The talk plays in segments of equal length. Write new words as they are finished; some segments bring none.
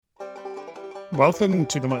Welcome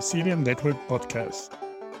to the Mycelium Network podcast,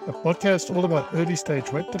 a podcast all about early-stage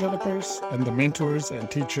web developers and the mentors and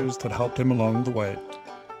teachers that helped them along the way.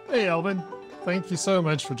 Hey, Alvin. Thank you so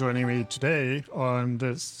much for joining me today on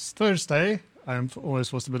this Thursday. I'm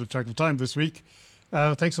almost lost a bit of track of time this week.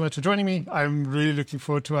 Thanks so much for joining me. I'm really looking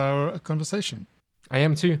forward to our conversation. I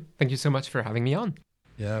am too. Thank you so much for having me on.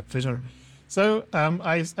 Yeah, pleasure. So,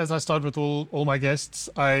 as I start with all my guests,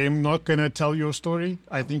 I'm not going to tell your story.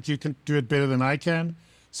 I think you can do it better than I can.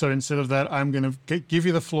 So instead of that, I'm going to give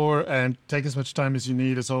you the floor and take as much time as you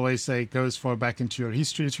need. As always, say, go as far back into your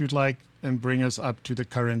history as you'd like and bring us up to the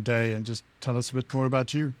current day and just tell us a bit more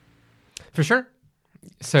about you. For sure.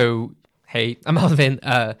 So, hey, I'm Alvin.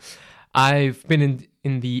 I've been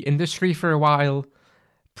in the industry for a while.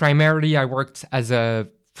 Primarily, I worked as a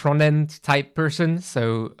front-end type person,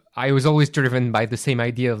 so I was always driven by the same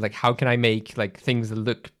idea of like, how can I make like things that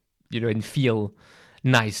look, and feel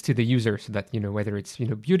nice to the user, so that whether it's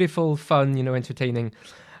beautiful, fun, entertaining,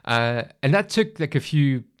 and that took like a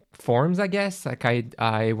few forms, I guess. Like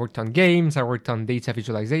I worked on games, I worked on data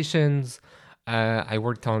visualizations, I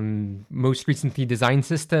worked on most recently design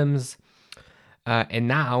systems, and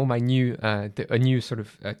now my a new sort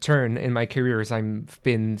of turn in my career is I've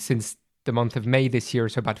been since the month of May this year,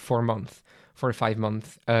 so about 4 or 5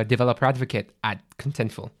 months, developer advocate at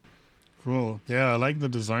Contentful. Cool. Yeah, I like the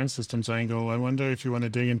design systems angle. I wonder if you want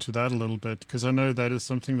to dig into that a little bit, because I know that is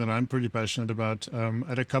something that I'm pretty passionate about.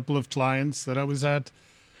 At a couple of clients that I was at,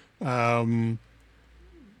 they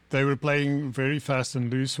were playing very fast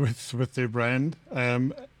and loose with their brand.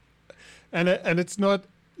 And it's not,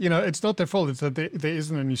 it's not their fault. It's that there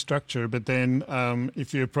isn't any structure. But then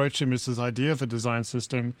if you approach them with this idea of a design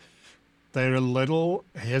system, they're a little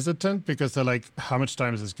hesitant because they're like, how much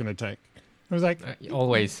time is this going to take? I was like,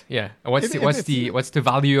 always, yeah. What's the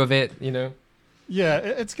value of it? Yeah,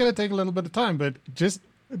 it's going to take a little bit of time, but just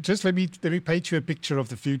let me paint you a picture of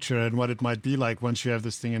the future and what it might be like once you have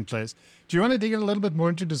this thing in place. Do you want to dig a little bit more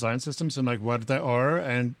into design systems and like what they are,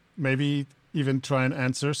 and maybe even try and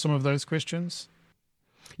answer some of those questions?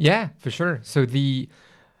 Yeah, for sure. So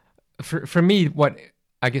for me, what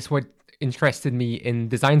interested me in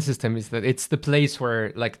design system is that it's the place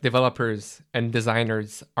where like developers and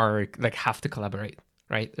designers are like have to collaborate,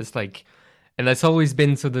 right? It's like, and that's always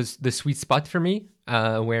been the sweet spot for me,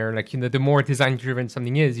 where like the more design driven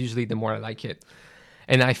something is, usually the more I like it.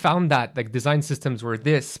 And I found that like design systems were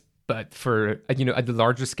this, but for at the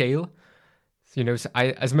larger scale. So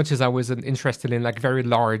I, as much as I wasn't interested in like very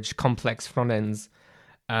large complex front ends,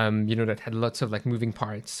 that had lots of like moving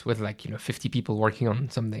parts with like 50 people working on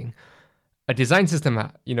something. A design system,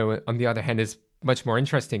 on the other hand, is much more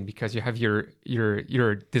interesting because you have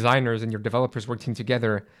your designers and your developers working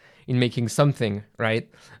together in making something, right?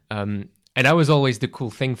 And that was always the cool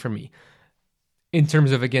thing for me. In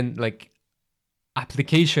terms of, again, like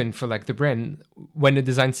application for like the brand, when the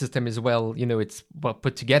design system is it's well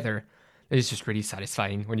put together, it's just really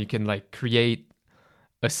satisfying when you can like create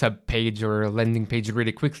a sub page or a landing page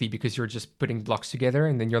really quickly because you're just putting blocks together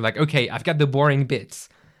and then you're like, okay, I've got the boring bits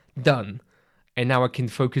done. And now I can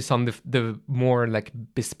focus on the more like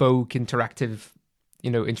bespoke, interactive,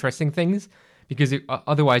 interesting things. Because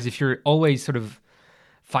otherwise, if you're always sort of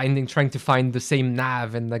trying to find the same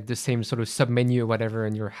nav and like the same sort of sub menu or whatever,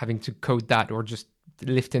 and you're having to code that or just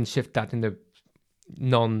lift and shift that in the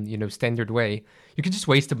standard way, you could just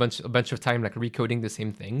waste a bunch of time like recoding the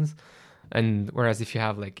same things. And whereas if you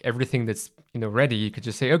have like everything that's ready, you could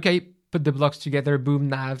just say, okay, put the blocks together, boom,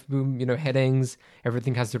 nav, boom, headings.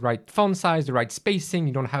 Everything has the right font size, the right spacing.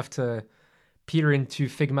 You don't have to peer into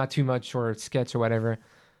Figma too much or Sketch or whatever,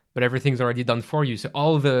 but everything's already done for you. So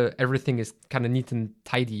everything is kind of neat and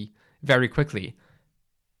tidy very quickly.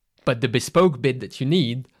 But the bespoke bit that you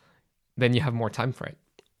need, then you have more time for it.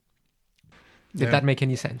 Did that make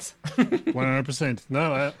any sense? 100%.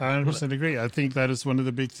 No, I 100% agree. I think that is one of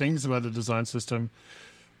the big things about the design system.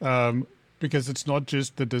 Because it's not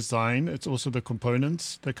just the design, it's also the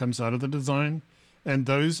components that comes out of the design. And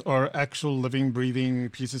those are actual living, breathing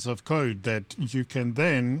pieces of code that you can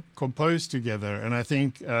then compose together. And I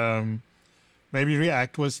think maybe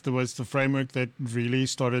React was the framework that really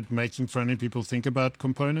started making front-end people think about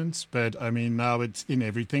components. But I mean, now it's in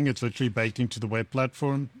everything. It's literally baked into the web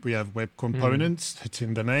platform. We have web components. It's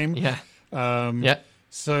in the name. Yeah. Yeah.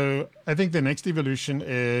 So I think the next evolution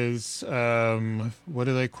is, what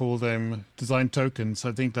do they call them? Design tokens.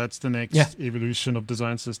 I think that's the next evolution of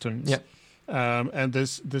design systems. Yeah. And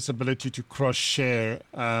this ability to cross-share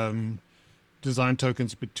design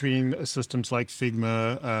tokens between systems like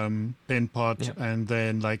Figma, Penpot, and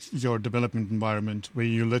then like your development environment, where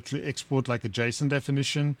you literally export like a JSON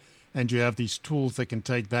definition and you have these tools that can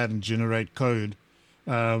take that and generate code.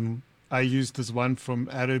 I used this one from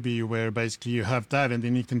Adobe where basically you have that, and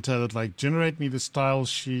then you can tell it like, generate me the style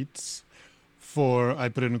sheets for, I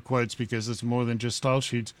put it in quotes because it's more than just style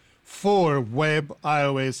sheets, for web,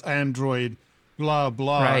 iOS, Android, blah,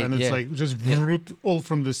 blah. Right, and it's like just all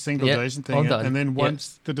from this single JSON thing. And then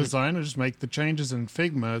once the designers make the changes in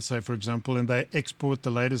Figma, say, for example, and they export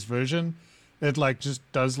the latest version, it like just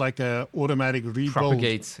does like a automatic rebuild.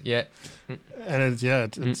 Propagates, And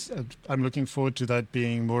I'm looking forward to that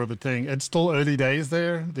being more of a thing. It's still early days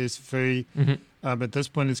there. There's very, at this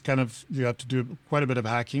point, it's kind of, you have to do quite a bit of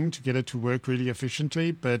hacking to get it to work really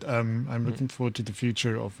efficiently. But I'm looking forward to the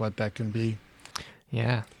future of what that can be.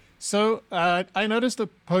 Yeah. So I noticed a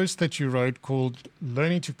post that you wrote called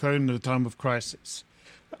Learning to Code in a Time of Crisis.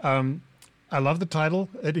 I love the title.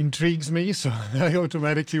 It intrigues me, so I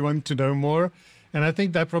automatically want to know more. And I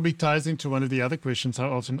think that probably ties into one of the other questions I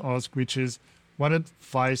often ask, which is, what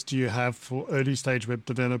advice do you have for early stage web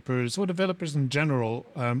developers or developers in general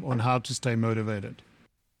on how to stay motivated?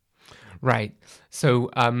 Right. So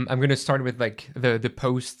I'm going to start with like the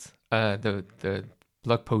post, the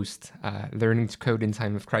blog post, Learning to Code in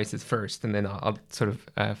Time of Crisis first, and then I'll sort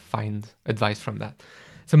of find advice from that.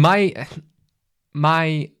 So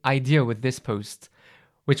my idea with this post,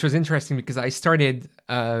 which was interesting because I started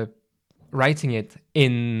writing it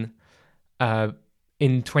in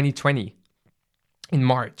 2020, in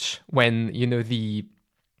March, when the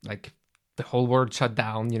whole world shut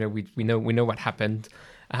down. We know what happened.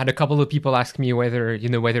 I had a couple of people ask me whether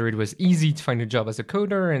it was easy to find a job as a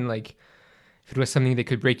coder and like if it was something they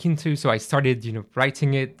could break into. So I started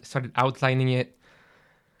writing it, started outlining it,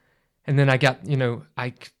 and then I got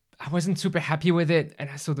I wasn't super happy with it, and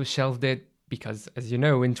I sort of shelved it because, as you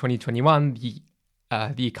know, in 2021,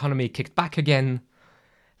 the economy kicked back again.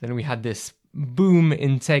 Then we had this boom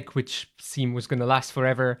in tech, which seemed was going to last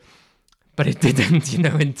forever, but it didn't. In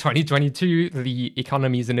 2022, the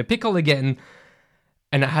economy is in a pickle again.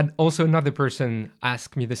 And I had also another person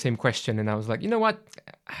ask me the same question, and I was like, you know what?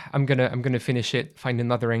 I'm gonna finish it, find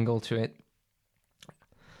another angle to it,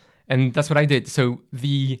 and that's what I did. So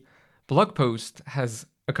the blog post has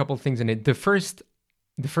a couple of things in it. The first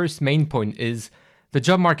main point is the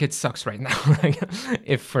job market sucks right now.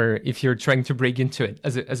 if you're trying to break into it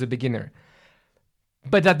as a beginner,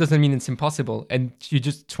 but that doesn't mean it's impossible, and you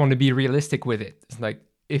just want to be realistic with it. It's like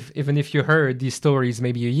even if you heard these stories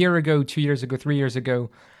maybe a year ago, 2 years ago, 3 years ago,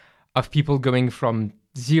 of people going from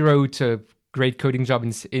zero to great coding job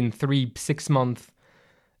in 3-6 months,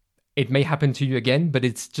 it may happen to you again, but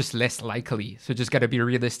it's just less likely. So just got to be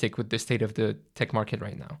realistic with the state of the tech market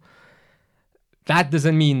right now. That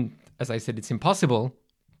doesn't mean, as I said, it's impossible,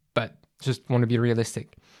 but just want to be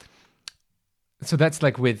realistic. So that's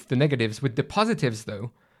like with the negatives. With the positives,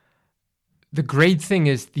 though, the great thing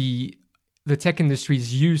is the tech industry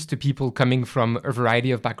is used to people coming from a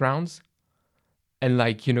variety of backgrounds, and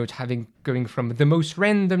going from the most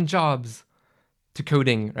random jobs to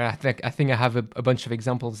coding. I think I have a bunch of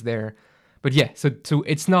examples there, but yeah. So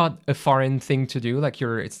it's not a foreign thing to do.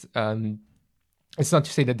 It's not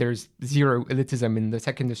to say that there's zero elitism in the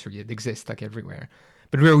tech industry. It exists like everywhere,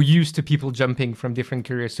 but we're used to people jumping from different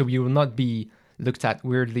careers, so we will not be looked at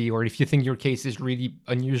weirdly, or if you think your case is really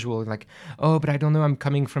unusual, like, oh, but I don't know, I'm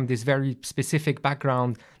coming from this very specific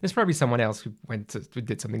background. There's probably someone else who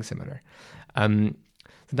did something similar. So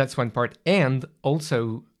that's one part, and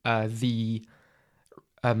also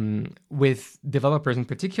with developers in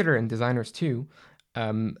particular and designers too,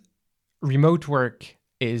 remote work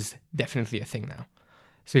is definitely a thing now.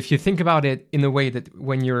 So if you think about it in a way that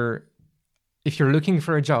if you're looking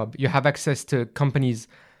for a job, you have access to companies.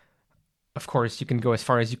 Of course, you can go as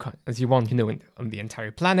far as you want, on the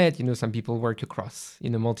entire planet. Some people work across,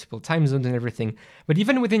 multiple time zones and everything. But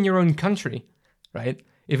even within your own country, right?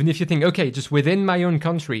 Even if you think, okay, just within my own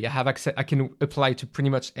country, I have access, I can apply to pretty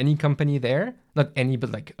much any company there. Not any,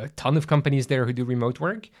 but like a ton of companies there who do remote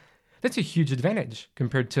work. That's a huge advantage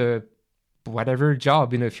compared to whatever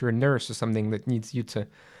job, if you're a nurse or something that needs you to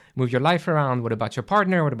move your life around. What about your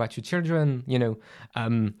partner? What about your children?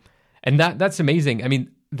 And that's amazing. I mean,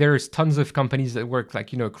 there's tons of companies that work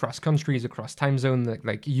across countries, across time zone.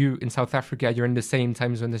 Like you in South Africa, you're in the same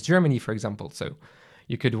time zone as Germany, for example. So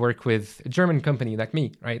you could work with a German company like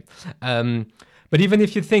me, right? But even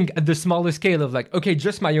if you think at the smaller scale of okay,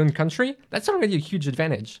 just my own country, that's already a huge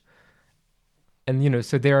advantage. And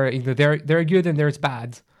so there are good and there's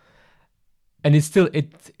bad, and it's still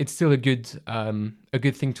a good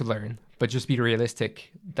thing to learn. But just be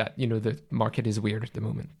realistic that the market is weird at the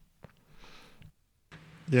moment.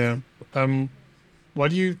 Yeah.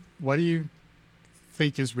 What do you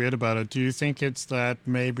think is weird about it? Do you think it's that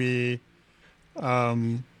maybe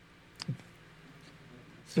um,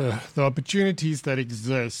 the opportunities that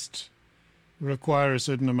exist require a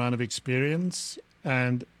certain amount of experience,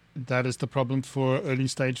 and that is the problem for early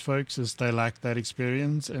stage folks, is they lack that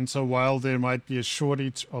experience. And so while there might be a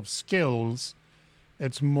shortage of skills,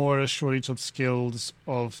 it's more a shortage of skills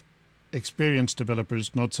of experienced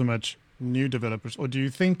developers, not so much new developers. Or do you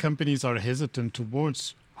think companies are hesitant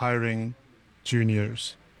towards hiring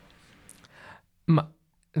juniors?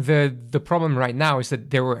 The problem right now is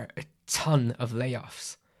that there were a ton of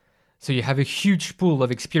layoffs. So you have a huge pool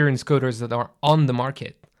of experienced coders that are on the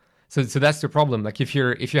market. So that's the problem. Like if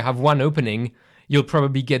you have one opening, you'll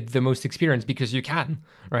probably get the most experience because you can,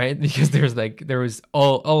 right? Because there was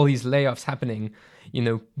all these layoffs happening,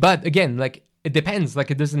 But again, like it depends.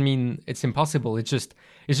 Like it doesn't mean it's impossible. It's just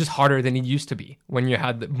harder than it used to be when you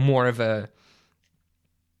had more of an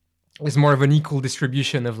equal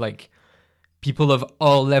distribution of like people of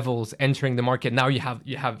all levels entering the market. Now you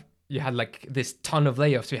had like this ton of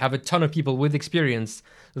layoffs. You have a ton of people with experience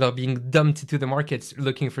that are being dumped to the markets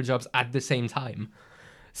looking for jobs at the same time.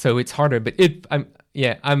 So it's harder. But I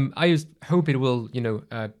just hope it will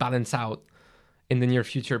balance out in the near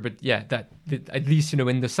future. But yeah, that at least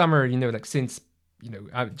in the summer, like since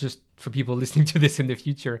just for people listening to this in the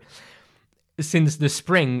future, since the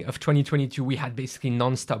spring of 2022, we had basically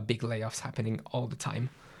nonstop big layoffs happening all the time.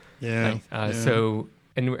 Yeah. So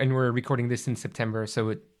and we're recording this in September,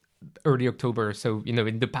 so early October. So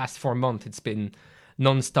in the past 4 months, it's been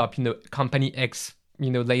nonstop. Company X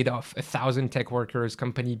laid off 1,000 tech workers.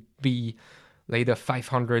 Company B laid off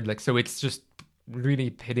 500. Like so, it's just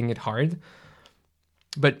really hitting it hard.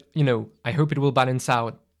 But I hope it will balance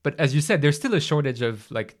out. But as you said, there's still a shortage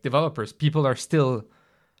of like developers. People are still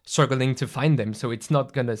struggling to find them. So it's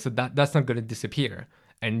not gonna. So that's not gonna disappear.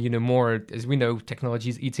 And more as we know, technology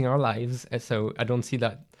is eating our lives. So I don't see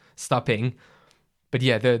that stopping. But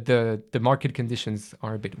yeah, the market conditions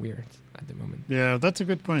are a bit weird at the moment. Yeah, that's a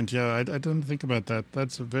good point. Yeah, I don't think about that.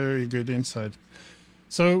 That's a very good insight.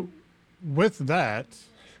 So with that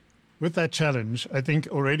challenge, I think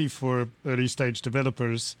already for early stage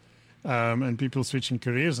developers and people switching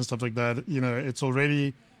careers and stuff like that, it's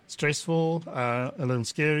already stressful, a little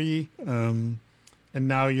scary. And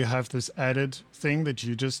now you have this added thing that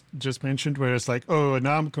you just mentioned, where it's like, oh,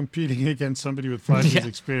 now I'm competing against somebody with 5 years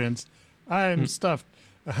experience. I'm stuffed.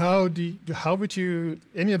 Any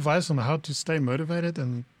advice on how to stay motivated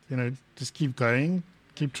and, just keep going,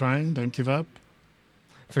 keep trying, don't give up?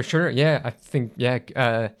 For sure. Yeah. I think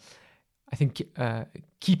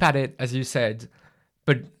keep at it, as you said,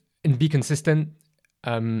 and be consistent.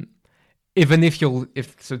 Even if so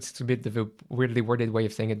it's a bit of a weirdly worded way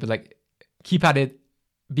of saying it, but like keep at it,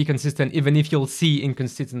 be consistent, even if you'll see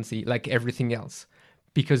inconsistency like everything else,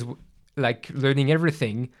 because like learning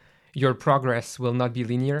everything, your progress will not be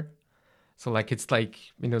linear. So like it's like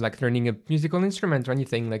like learning a musical instrument or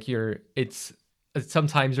anything. Like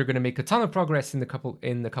sometimes you're going to make a ton of progress in a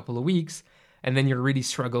couple of weeks, and then you'll really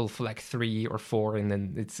struggle for like 3 or 4, and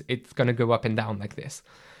then it's going to go up and down like this.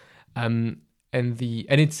 And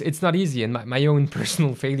it's not easy, and my own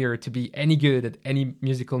personal failure to be any good at any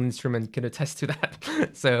musical instrument can attest to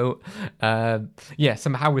that. So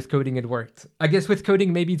somehow with coding it worked. I guess with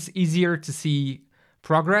coding maybe it's easier to see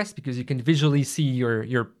progress because you can visually see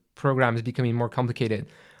your programs becoming more complicated,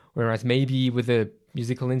 whereas maybe with a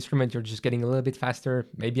musical instrument you're just getting a little bit faster.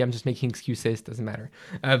 Maybe I'm just making excuses, doesn't matter.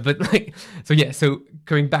 So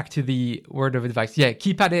going back to the word of advice,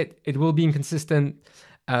 keep at it. It will be inconsistent.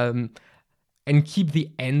 And keep the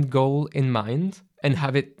end goal in mind and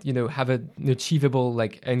have it, have an achievable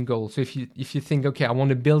like end goal. So if you think, okay, I want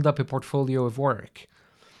to build up a portfolio of work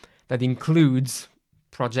that includes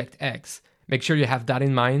project X, make sure you have that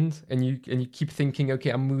in mind and you keep thinking,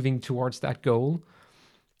 okay, I'm moving towards that goal,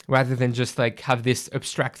 rather than just like have this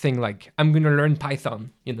abstract thing like I'm going to learn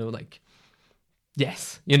Python,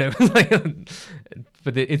 yes,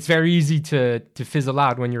 but it's very easy to fizzle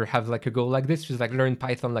out when you have like a goal like this, just like learn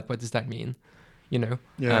Python, like what does that mean?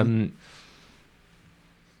 I'm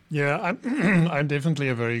definitely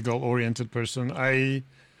a very goal-oriented person.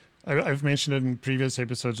 I've mentioned it in previous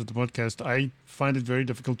episodes of the podcast. I find it very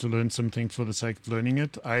difficult to learn something for the sake of learning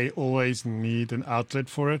it. I always need an outlet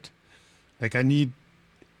for it. Like I need,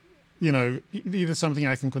 either something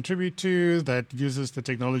I can contribute to that uses the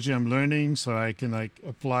technology I'm learning so I can like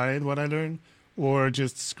apply what I learn, or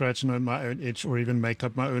just scratch my own itch, or even make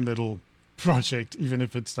up my own little project, even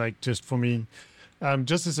if it's like just for me.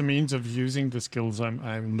 Just as a means of using the skills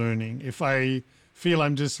I'm learning. If I feel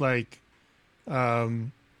I'm just like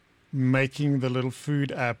making the little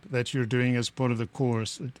food app that you're doing as part of the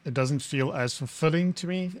course. It doesn't feel as fulfilling to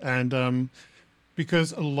me. And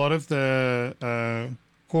because a lot of the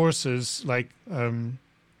courses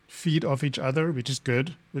feed off each other, which is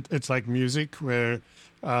good. It's like music where,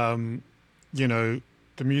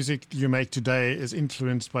 the music you make today is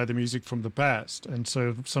influenced by the music from the past. And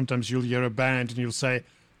so sometimes you'll hear a band and you'll say,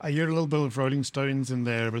 I hear a little bit of Rolling Stones in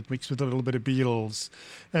there, but mixed with a little bit of Beatles.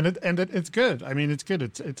 It's good. I mean, it's good.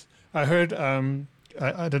 It's I heard,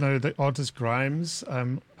 I don't know, the artist Grimes.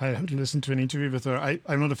 I listened to an interview with her.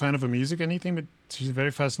 I'm not a fan of her music or anything, but she's a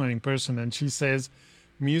very fascinating person. And she says,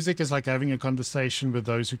 music is like having a conversation with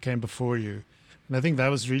those who came before you. And I think that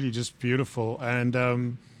was really just beautiful. And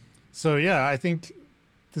I think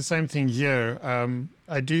the same thing here.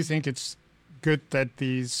 I do think it's good that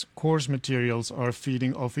these course materials are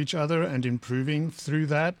feeding off each other and improving through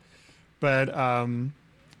that. But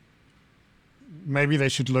maybe they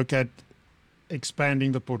should look at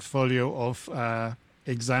expanding the portfolio of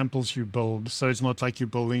examples you build. So it's not like you're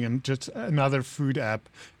building just another food app,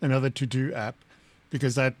 another to-do app,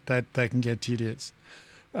 because that can get tedious.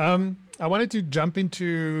 I wanted to jump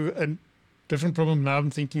into a different problem now.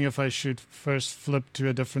 I'm thinking if I should first flip to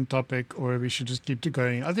a different topic or we should just keep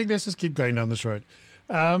going. I think let's just keep going down this road.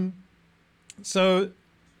 So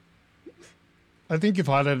I think you've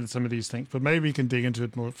highlighted some of these things, but maybe we can dig into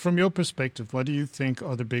it more. From your perspective, what do you think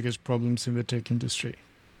are the biggest problems in the tech industry?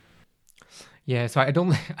 Yeah, so I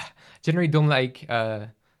generally don't like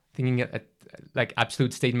thinking at like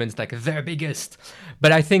absolute statements like their biggest.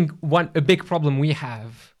 But I think a big problem we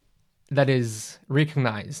have that is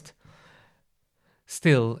recognized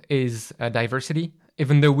still is diversity,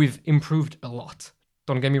 even though we've improved a lot.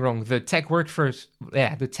 Don't get me wrong, the tech workforce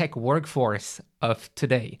of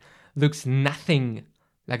today looks nothing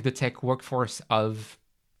like the tech workforce of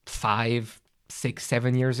 5, 6,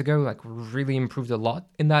 7 years ago. Like really improved a lot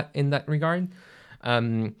in that regard.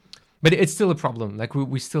 But it's still a problem. Like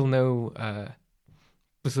we still know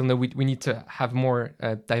we need to have more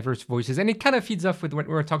diverse voices, and it kind of feeds off with what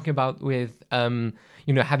we were talking about with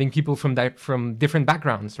having people from different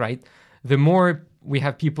backgrounds, right? The more we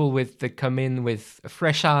have people that come in with a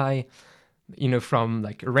fresh eye, from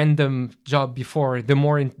like a random job before, the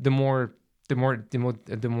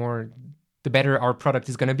better our product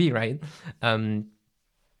is going to be, right? And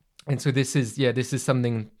so this is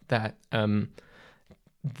something that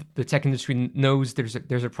the tech industry knows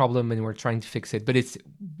there's a problem and we're trying to fix it, but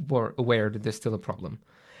we're aware that there's still a problem.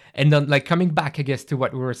 And then, like, coming back, I guess, to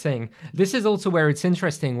what we were saying, this is also where it's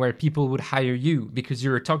interesting, where people would hire you because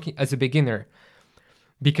you're talking as a beginner.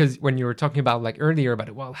 Because when you were talking about, like, earlier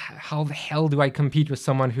about, well, how the hell do I compete with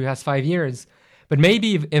someone who has 5 years? But maybe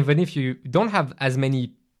even if you don't have as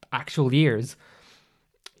many actual years,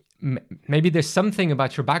 maybe there's something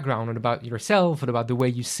about your background and about yourself and about the way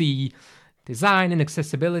you see design and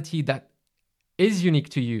accessibility that is unique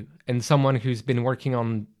to you, and someone who's been working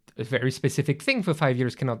on a very specific thing for 5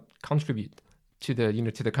 years cannot contribute to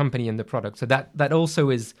the company and the product. So that also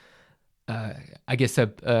is, I guess,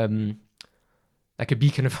 like a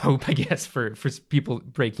beacon of hope, I guess, for people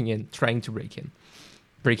trying to break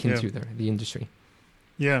into the industry.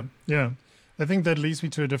 Yeah. I think that leads me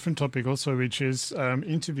to a different topic also, which is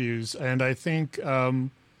interviews, and I think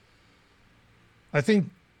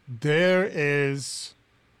there is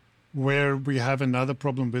where we have another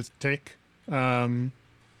problem with tech.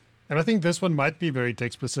 And I think this one might be very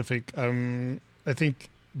tech specific. I think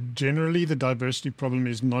generally the diversity problem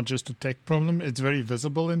is not just a tech problem. It's very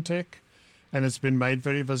visible in tech, and it's been made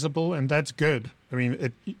very visible, and that's good. I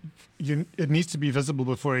mean, it needs to be visible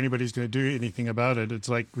before anybody's going to do anything about it. It's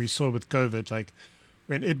like we saw with COVID, like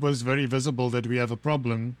when it was very visible that we have a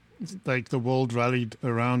problem, like the world rallied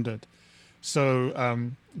around it.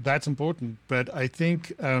 So that's important. But I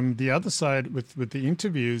think the other side with the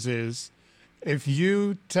interviews is if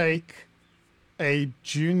you take a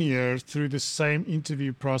junior through the same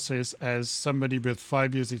interview process as somebody with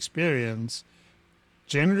 5 years experience,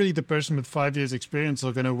 generally the person with 5 years experience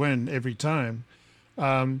are going to win every time.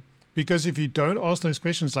 Because if you don't ask those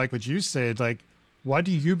questions like what you said, like, what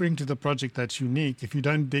do you bring to the project that's unique? If you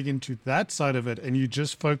don't dig into that side of it and you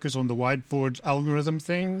just focus on the whiteboard algorithm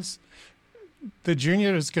things, the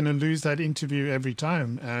junior is going to lose that interview every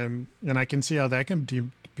time. And I can see how that can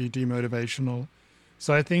be demotivational.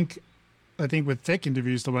 So I think with tech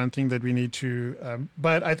interviews, the one thing that we need to,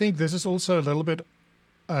 but I think this is also a little bit,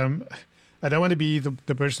 I don't want to be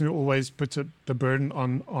the person who always puts the burden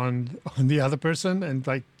on the other person and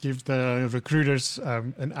like give the recruiters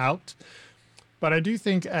an out. But I do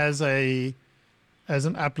think as an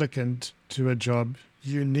applicant to a job,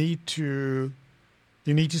 you need to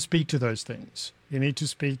you need to speak to those things. You need to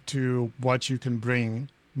speak to what you can bring,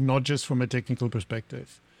 not just from a technical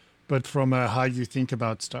perspective, but from how you think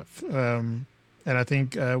about stuff. And I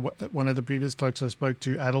think one of the previous folks I spoke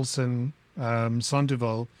to, Adelson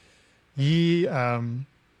Sandoval, he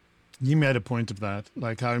made a point of that,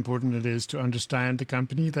 like how important it is to understand the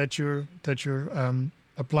company that you're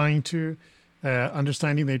applying to,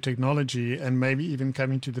 understanding their technology, and maybe even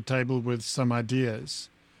coming to the table with some ideas,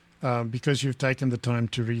 because you've taken the time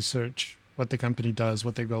to research what the company does,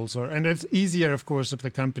 what their goals are. And it's easier, of course, if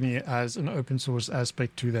the company has an open source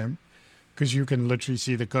aspect to them, because you can literally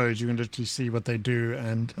see the code, you can literally see what they do,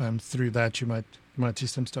 and through that you might see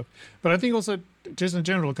some stuff. But I think also, just in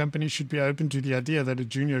general, companies should be open to the idea that a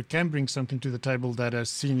junior can bring something to the table that a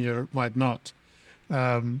senior might not,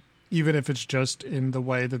 even if it's just in the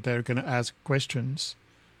way that they're going to ask questions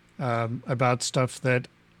about stuff that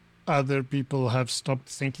other people have stopped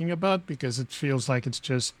thinking about because it feels like it's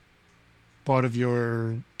just part of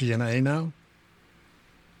your DNA now.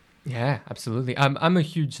 Yeah, absolutely. I'm a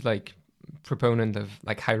huge proponent of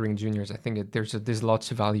hiring juniors. I think there's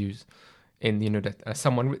lots of values in that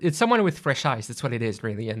it's someone with fresh eyes. That's what it is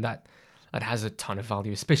really, and that has a ton of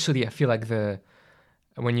value. Especially I feel like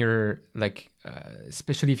when you're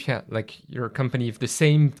especially if you your company, if the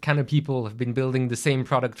same kind of people have been building the same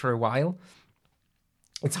product for a while,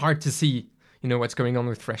 it's hard to see what's going on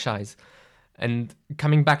with fresh eyes. And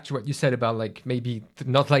coming back to what you said about maybe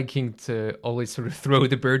not liking to always sort of throw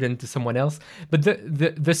the burden to someone else, but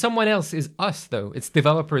the someone else is us though. It's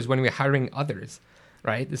developers when we're hiring others,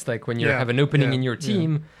 right? It's like when you have an opening in your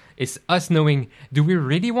team, it's us knowing, do we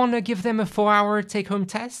really want to give them a 4-hour take-home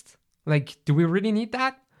test? Do we really need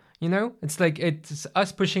that? It's it's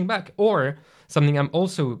us pushing back. Or something I'm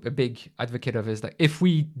also a big advocate of is if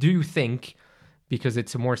we do think, because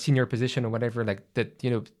it's a more senior position or whatever, that,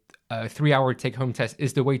 a 3-hour take-home test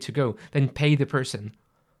is the way to go, then pay the person,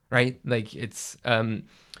 right? It's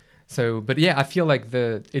but yeah, I feel like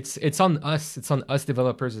it's on us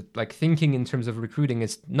developers, thinking in terms of recruiting.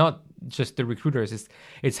 It's not just the recruiters,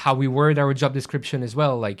 it's how we word our job description as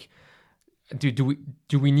well. Do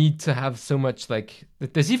we need to have so much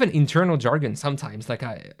there's even internal jargon sometimes.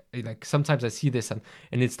 Sometimes I see this and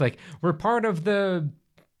it's we're part of the,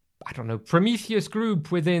 I don't know, Prometheus group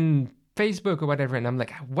within Facebook or whatever, and I'm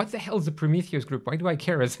what the hell is a Prometheus group? Why do I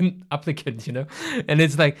care as an applicant? And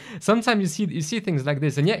it's sometimes you see things like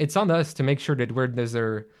this, and yeah, it's on us to make sure that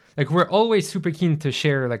we're always super keen to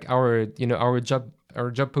share our job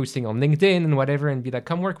posting on LinkedIn and whatever, and be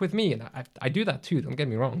come work with me, and I do that too. Don't get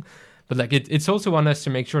me wrong, but it's also on us to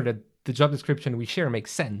make sure that the job description we share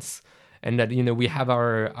makes sense. And that, we have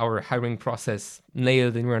our hiring process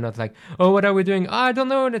nailed, and we're not oh, what are we doing? Oh, I don't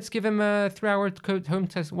know. Let's give him a 3-hour code home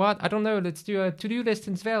test. What? I don't know. Let's do a to-do list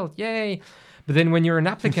in Svelte. Yay. But then when you're an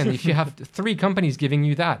applicant, if you have 3 companies giving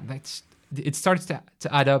you that, it starts to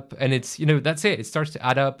add up, and it's, that's it. It starts to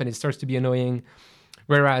add up, and it starts to be annoying.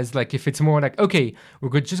 Whereas if it's more okay,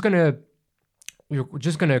 we're just gonna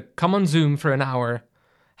come on Zoom for an hour,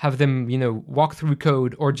 have them, walk through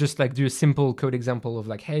code, or just do a simple code example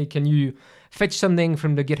of hey, can you fetch something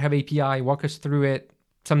from the GitHub API, walk us through it,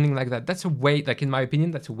 something like that. That's a way, in my opinion,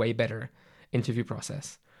 that's a way better interview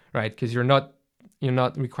process, right? Because you're not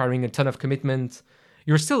requiring a ton of commitment.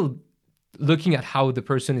 You're still looking at how the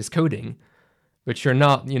person is coding, but you're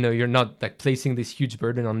not placing this huge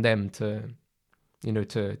burden on them to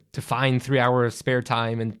find 3 hours spare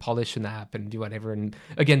time and polish an app and do whatever. And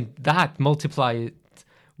again, that multiply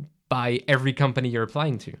by every company you're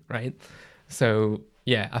applying to, right? So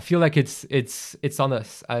yeah, I feel like it's on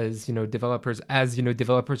us as developers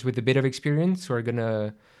with a bit of experience who are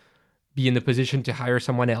gonna be in the position to hire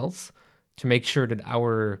someone else, to make sure that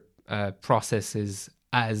our process is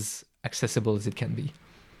as accessible as it can be.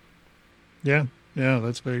 Yeah,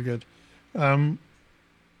 that's very good. I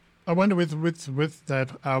wonder with that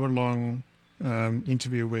hour-long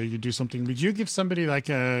interview where you do something, would you give somebody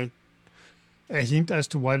a hint as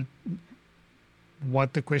to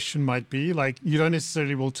what the question might be? You don't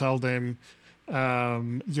necessarily will tell them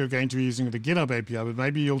you're going to be using the GitHub API, but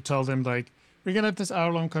maybe you'll tell them we're going to have this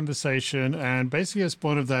hour-long conversation, and basically as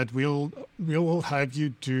part of that, we'll have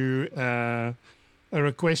you do a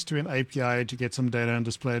request to an API to get some data and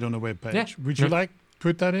display it on a web page. Yeah. Would you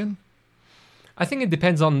put that in? I think it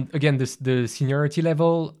depends on, again, the seniority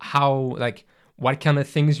level, how what kind of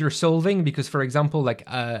things you're solving. Because, for example,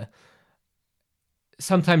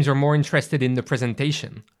 sometimes you're more interested in the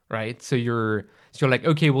presentation, right? So you're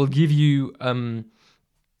okay, we'll give you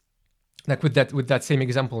with that same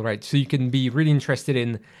example, right? So you can be really interested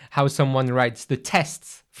in how someone writes the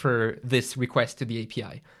tests for this request to the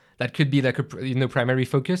API. That could be like a primary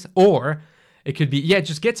focus, or it could be, yeah,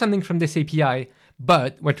 just get something from this API.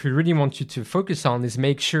 But what we really want you to focus on is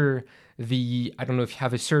make sure I don't know if you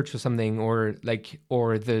have a search or something, or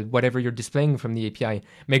the whatever you're displaying from the API,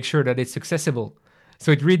 make sure that it's accessible.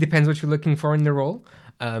 So it really depends what you're looking for in the role.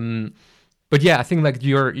 But yeah, I think like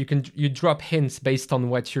you drop hints based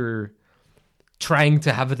on what you're trying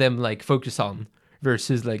to have them like focus on,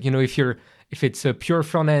 versus like, if it's a pure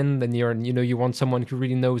front end, then you want someone who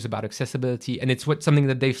really knows about accessibility, and it's something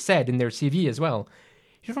that they've said in their CV as well.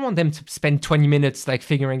 You don't want them to spend 20 minutes like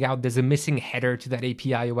figuring out there's a missing header to that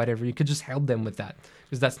API or whatever. You could just help them with that,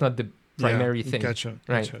 because that's not the primary thing. Gotcha.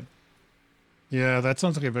 Right. Yeah, that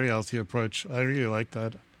sounds like a very healthy approach. I really like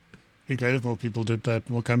that. It'd be great if more people did that,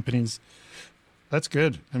 more companies. That's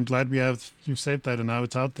good. I'm glad you've said that, and now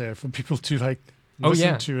it's out there for people to like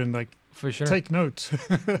listen to and like for sure take note.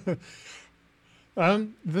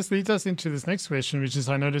 This leads us into this next question, which is,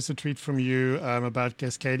 I noticed a tweet from you about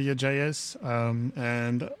Cascadia.js,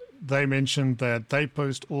 and they mentioned that they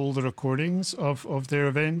post all the recordings of their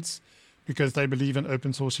events because they believe in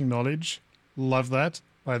open sourcing knowledge. Love that,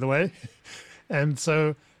 by the way. And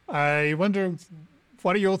so I wonder,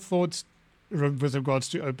 what are your thoughts with regards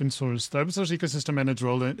to open source, the open source ecosystem and its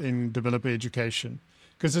role in developer education?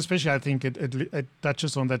 Because especially I think it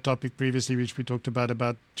touches on that topic previously, which we talked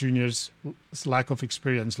about juniors' lack of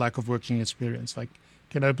experience, lack of working experience. Like,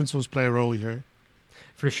 can open source play a role here?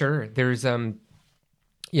 For sure. There's, so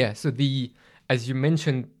as you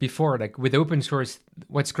mentioned before, like with open source,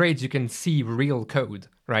 what's great is you can see real code,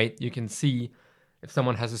 right? You can see if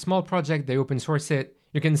someone has a small project, they open source it.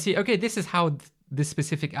 You can see, okay, this is how this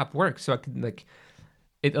specific app works. So I can like,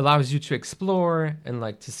 it allows you to explore and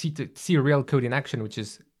like to see real code in action, which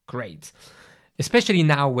is great. Especially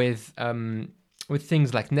now with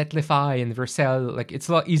things like Netlify and Vercel, like it's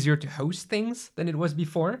a lot easier to host things than it was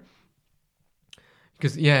before.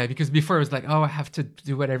 Because before it was like, oh, I have to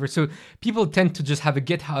do whatever. So people tend to just have a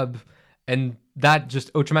GitHub, and that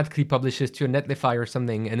just automatically publishes to a Netlify or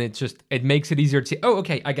something, and it makes it easier to say, oh,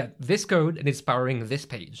 okay, I got this code and it's powering this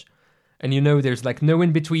page. And there's like no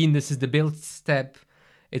in between. This is the build step.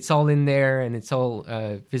 It's all in there and it's all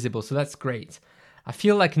visible. So that's great. I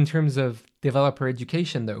feel like in terms of developer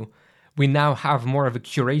education, though, we now have more of a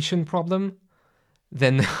curation problem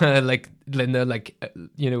than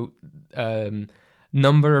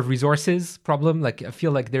number of resources problem. Like I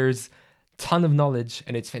feel like there's ton of knowledge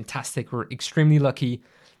and it's fantastic. We're extremely lucky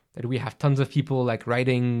that we have tons of people like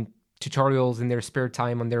writing tutorials in their spare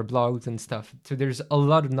time on their blogs and stuff. So there's a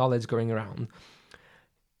lot of knowledge going around.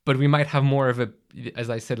 But we might have more of a, as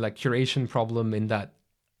I said, like curation problem in that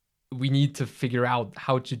we need to figure out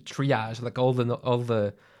how to triage like all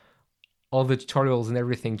the tutorials and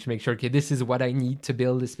everything to make sure, okay, this is what I need to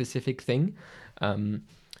build a specific thing.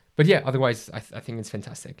 But yeah, otherwise, I think it's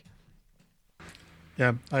fantastic.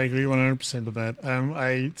 Yeah, I agree 100% with that.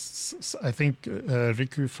 I think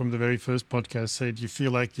Riku from the very first podcast said you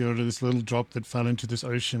feel like you're this little drop that fell into this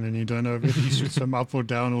ocean and you don't know whether you should swim up or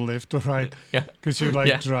down or left or right. Yeah, because you're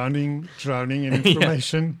like drowning in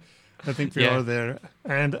information. I think we are there.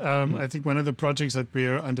 And I think one of the projects that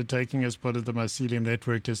we're undertaking as part of the Mycelium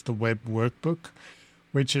network is the web workbook,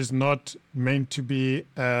 which is not meant to be,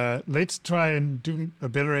 let's try and do a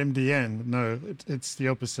better MDN. No, it's the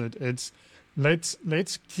opposite. It's let's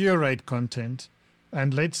curate content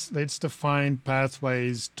and let's define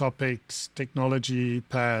pathways, topics, technology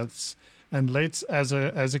paths, and let's as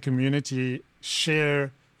a community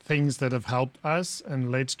share things that have helped us,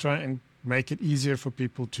 and let's try and make it easier for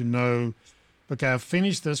people to know, okay, I've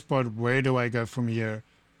finished this part, where do I go from here?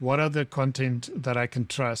 What are the content that I can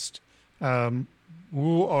trust?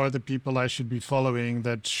 Who are the people I should be following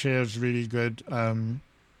that shares really good,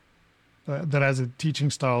 that has a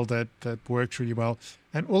teaching style that works really well?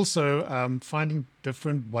 And also finding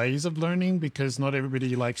different ways of learning, because not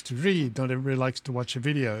everybody likes to read, not everybody likes to watch a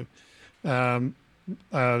video.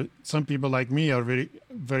 Some people like me are very,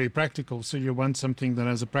 very practical, so you want something that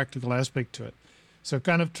has a practical aspect to it. So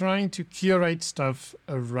kind of trying to curate stuff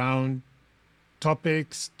around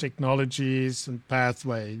topics, technologies, and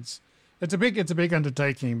pathways. It's a big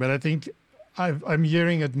undertaking, but I think I'm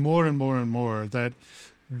hearing it more and more and more that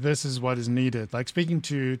this is what is needed. Like speaking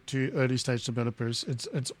to early stage developers,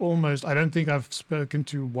 it's almost, I don't think I've spoken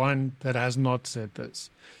to one that has not said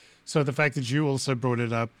this. So the fact that you also brought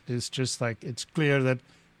it up is just like, it's clear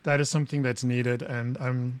that is something that's needed, and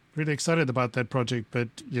I'm really excited about that project. But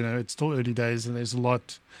it's still early days, and there's a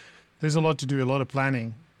lot to do, a lot of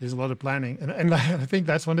planning. And I think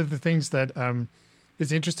that's one of the things that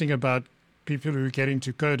is interesting about people who get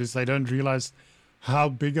into code is they don't realize how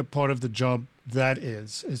big a part of the job that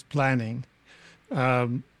is planning.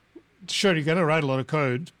 Um, sure, you're going to write a lot of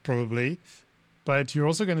code probably, but you're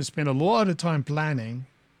also going to spend a lot of time planning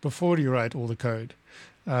before you write all the code.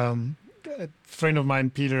 A friend of mine,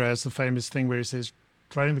 Peter, has the famous thing where he says,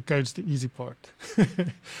 writing the code's the easy part.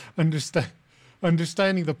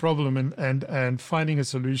 Understanding the problem and finding a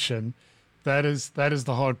solution, that is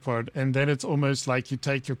the hard part. And then it's almost like you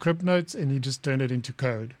take your crypt notes and you just turn it into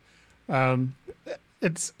code.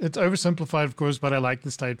 It's oversimplified, of course, but I like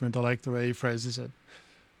the statement. I like the way he phrases it.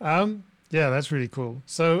 Yeah, that's really cool.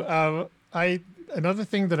 So another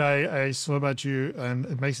thing that I saw about you, and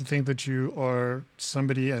it makes me think that you are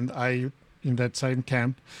somebody, and I in that same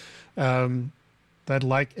camp, that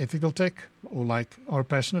like ethical tech or like are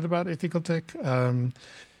passionate about ethical tech.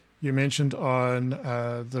 You mentioned on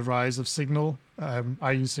the rise of Signal.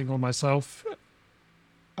 I use Signal myself.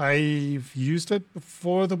 I've used it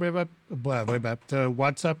before the the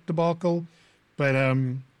WhatsApp debacle, but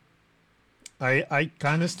I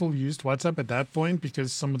kind of still used WhatsApp at that point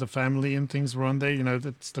because some of the family and things were on there. You know,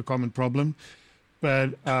 that's the common problem.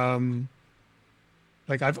 But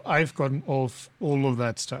like I've gotten off all of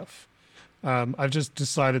that stuff. I've just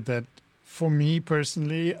decided that for me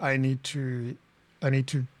personally, I need to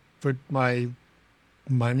put my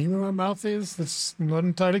money where my mouth is. That's not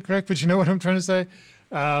entirely correct, but you know what I'm trying to say.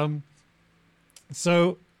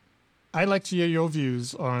 So I'd like to hear your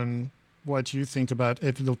views on what you think about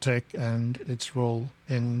ethical tech and its role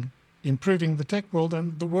in improving the tech world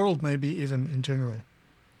and the world, maybe even in general.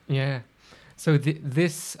 Yeah. So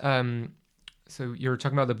so you're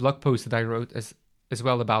talking about the blog post that I wrote as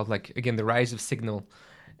well about, like, again, the rise of Signal,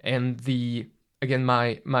 and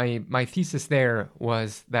my thesis there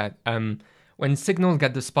was that when Signal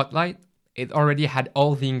got the spotlight, it already had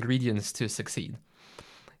all the ingredients to succeed.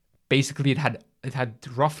 Basically, it had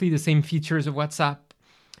roughly the same features of WhatsApp.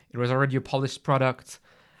 It was already a polished product.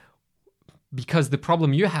 Because the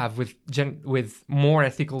problem you have with more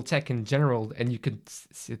ethical tech in general, and you could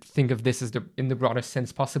think of this as in the broadest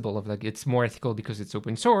sense possible, of like it's more ethical because it's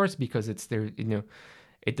open source, because it's there,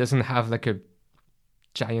 it doesn't have like a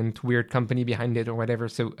giant weird company behind it or whatever.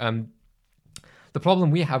 So the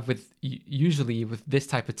problem we have usually with this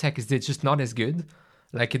type of tech is that it's just not as good.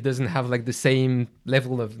 Like it doesn't have like the same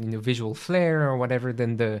level of visual flair or whatever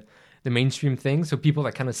than the mainstream thing. So people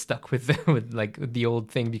are kind of stuck with the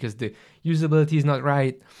old thing because the usability is not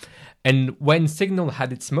right. And when Signal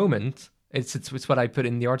had its moment, it's what I put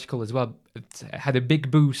in the article as well. It had a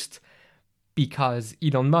big boost because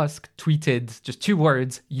Elon Musk tweeted just 2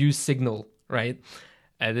 words, use Signal, right?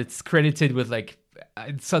 And it's credited with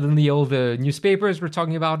suddenly all the newspapers were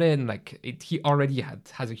talking about it, and he already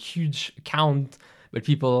has a huge account, but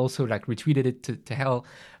people also retweeted it to hell.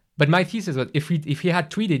 But my thesis was if he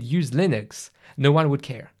had tweeted use Linux, no one would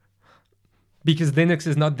care, because Linux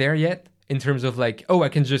is not there yet in terms of I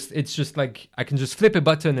can just flip a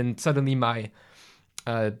button and suddenly I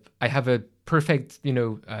have a perfect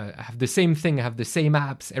I have the same thing, I have the same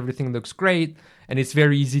apps, everything looks great, and it's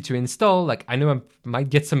very easy to install. I know I might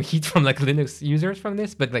get some heat from Linux users from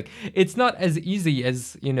this, but it's not as easy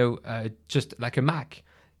as just like a Mac.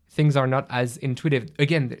 Things are not as intuitive.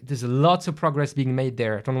 Again, there's lots of progress being made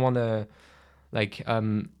there. I don't want to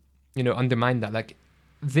undermine that.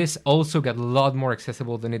 This also got a lot more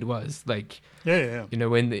accessible than it was. Yeah.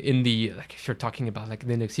 In the if you're talking about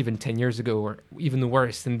Linux even 10 years ago, or even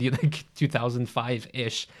worse, in the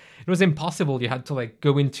 2005-ish, it was impossible. You had to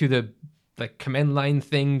go into the command line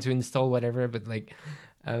thing to install whatever. But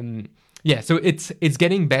so it's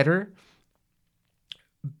getting better.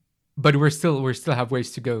 But we still have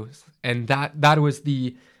ways to go, and that was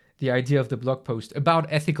the idea of the blog post about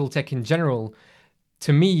ethical tech in general.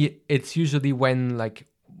 To me, it's usually when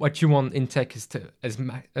what you want in tech is to as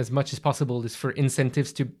much as possible is for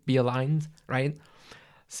incentives to be aligned, right?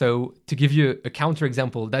 So to give you a counter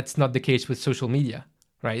example, that's not the case with social media,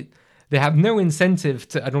 right? They have no incentive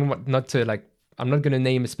to. I'm not going to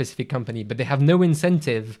name a specific company, but they have no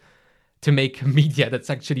incentive to make media that's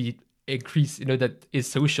actually that is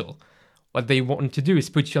social. What they want to do is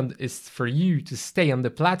is for you to stay on the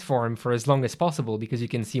platform for as long as possible because you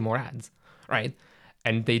can see more ads, right?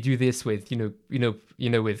 And they do this with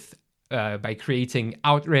by creating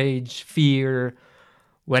outrage, fear,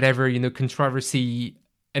 whatever, controversy,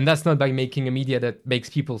 and that's not by making a media that makes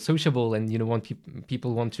people sociable and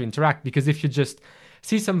people want to interact. Because if you just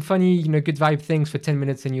see some funny good vibe things for 10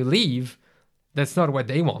 minutes and you leave, that's not what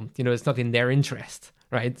they want. It's not in their interest.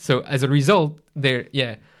 Right. So as a result, the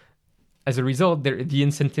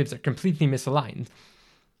incentives are completely misaligned.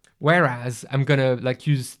 Whereas I'm going to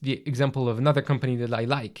use the example of another company that I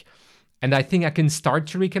like. And I think I can start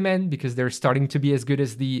to recommend because they're starting to be as good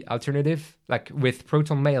as the alternative, like with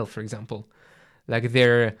Proton Mail, for example. Like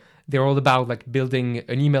they're all about like building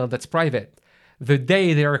an email that's private. The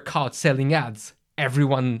day they are caught selling ads, every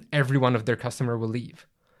one of their customer will leave.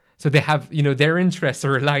 So they have, their interests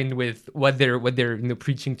are aligned with what they're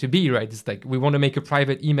preaching to be, right? It's like we want to make a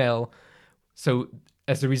private email, so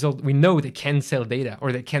as a result, we know they can sell data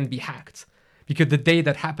or they can be hacked. Because the day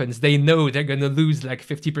that happens, they know they're going to lose like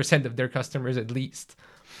 50% of their customers at least.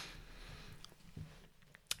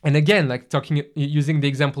 And again, like using the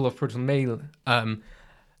example of Proton Mail,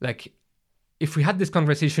 like if we had this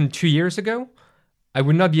conversation 2 years ago, I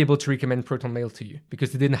would not be able to recommend Proton Mail to you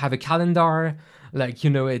because it didn't have a calendar. Like,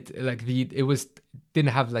 didn't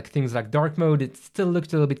have like things like dark mode. It still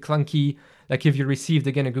looked a little bit clunky. Like if you received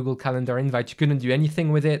again a Google Calendar invite, you couldn't do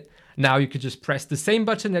anything with it. Now you could just press the same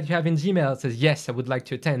button that you have in Gmail. It says, yes, I would like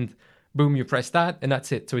to attend. Boom, you press that and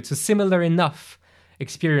that's it. So it's a similar enough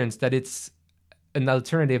experience that it's an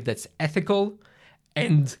alternative that's ethical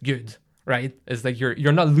and good, right? It's like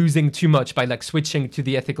you're not losing too much by like switching to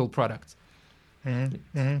the ethical product.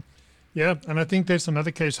 Mm-hmm. Mm-hmm. Yeah, and I think there's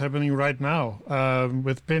another case happening right now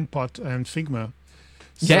with PenPot and Figma.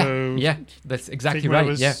 So yeah, that's exactly Figma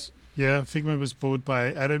right. Yeah, Figma was bought by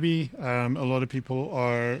Adobe. A lot of people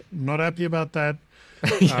are not happy about that.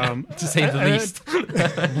 To say the least.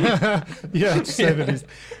 Yeah, to say the least.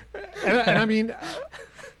 And I mean,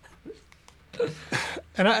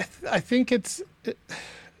 and I think it's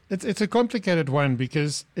a complicated one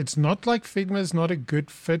because it's not like Figma is not a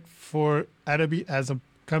good fit for Adobe as a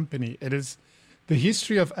company. It is the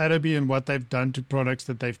history of Adobe and what they've done to products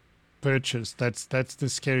that they've purchased. That's the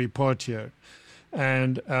scary part here.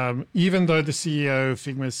 And even though the CEO of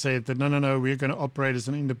Figma said that, no, we're going to operate as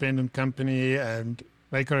an independent company and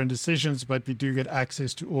make our own decisions, but we do get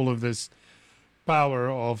access to all of this power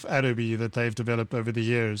of Adobe that they've developed over the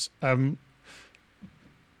years.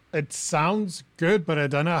 It sounds good, but I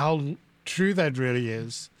don't know how true that really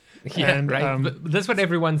is. Yeah, and, right. But that's what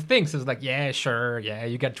everyone thinks. Is like, yeah, sure, yeah,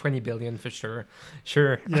 you got 20 billion for sure.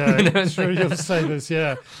 Yeah, sure, you'll say this,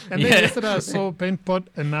 yeah. And then yesterday I saw PenPot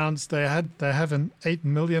announced they have an $8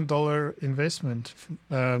 million investment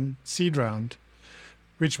seed round,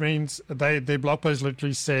 which means their blog post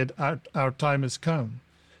literally said our time has come,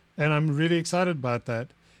 and I'm really excited about that.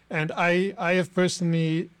 And I have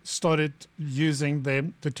personally started using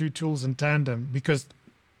the two tools in tandem because,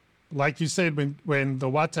 like you said, when the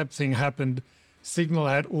WhatsApp thing happened, Signal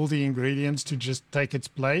had all the ingredients to just take its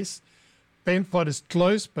place. PenPot is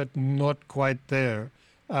close, but not quite there.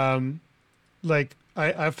 Like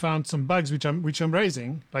I found some bugs which I'm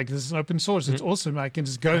raising. Like this is open source. It's awesome. I can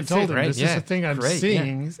just go and tell them this is the thing I'm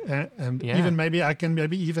seeing, and even maybe I can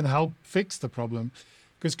even help fix the problem.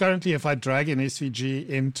 Because currently, if I drag an SVG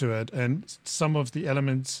into it and some of the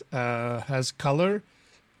elements has color,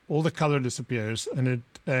 all the color disappears, and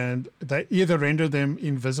they either render them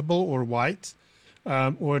invisible or white,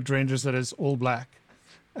 or it renders it as all black,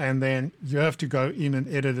 and then you have to go in and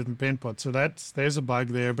edit it in PenPot. So there's a bug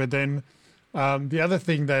there. But then the other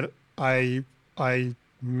thing that I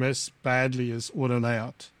miss badly is auto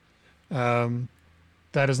layout.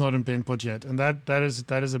 That is not in PenPot yet, and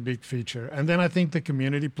that is a big feature. And then I think the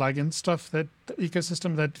community plugin stuff, that the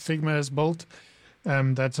ecosystem that Figma has built,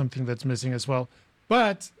 that's something that's missing as well.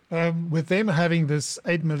 But with them having this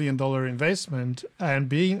 $8 million investment and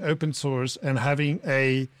being open source and having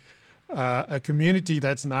a community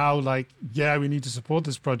that's now like, yeah, we need to support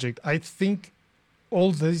this project, I think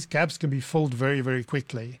all these gaps can be filled very, very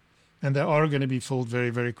quickly, and they are going to be filled very,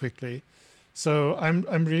 very quickly. So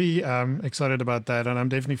I'm really excited about that, and I'm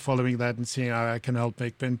definitely following that and seeing how I can help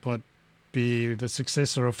make PenPot be the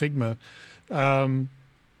successor of Figma.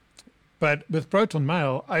 But with Proton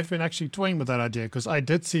Mail, I've been actually toying with that idea because I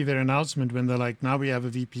did see their announcement when they're like, now we have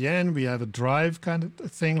a VPN, we have a Drive kind of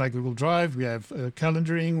thing like Google Drive, we have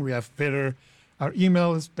calendaring, we have better, our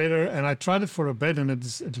email is better. And I tried it for a bit and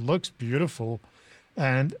it looks beautiful.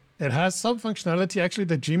 And it has some functionality actually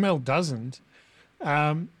that Gmail doesn't.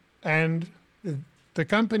 And the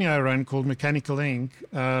company I run called Mechanical Inc.,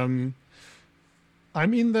 I'm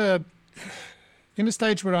in a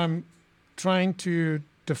stage where I'm trying to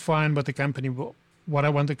define what I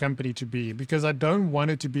want the company to be, because I don't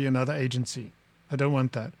want it to be another agency. I don't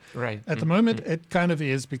want that. Right. At the moment, it kind of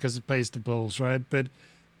is because it pays the bills, right? But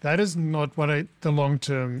that is not the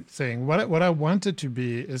long-term thing. What I want it to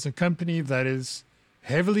be is a company that is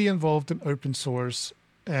heavily involved in open source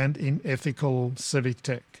and in ethical civic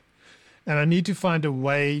tech. And I need to find a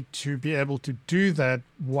way to be able to do that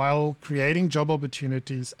while creating job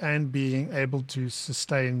opportunities and being able to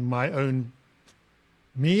sustain my own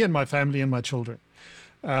me and my family and my children.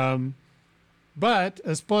 But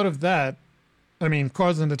as part of that, I mean,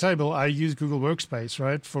 cards on the table, I use Google Workspace,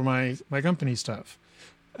 right, for my company stuff.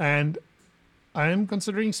 And I'm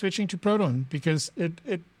considering switching to Proton because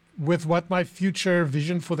it with what my future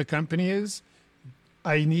vision for the company is,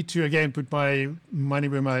 I need to, again, put my money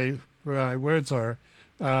where my words are,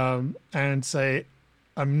 and say,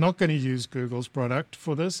 I'm not going to use Google's product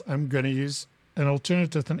for this. I'm going to use an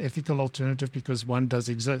alternative, an ethical alternative, because one does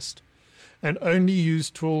exist. And only use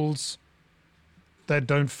tools that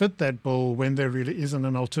don't fit that bill when there really isn't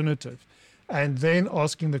an alternative. And then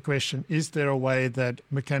asking the question, is there a way that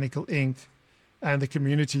Mechanical Ink and the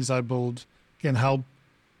communities I build can help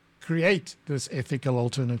create this ethical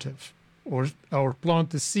alternative, or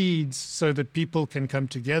plant the seeds so that people can come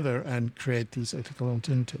together and create these ethical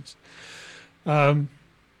alternatives. Wow,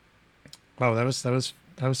 that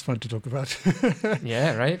was fun to talk about.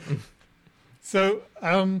 Yeah, right. So,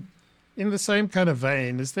 in the same kind of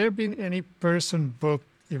vein, has there been any person, book,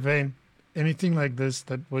 event, anything like this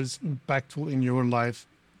that was impactful in your life,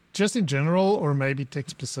 just in general, or maybe tech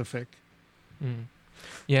specific?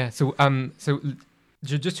 Yeah. So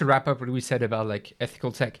just to wrap up what we said about like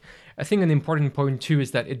ethical tech, I think an important point too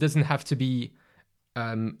is that it doesn't have to be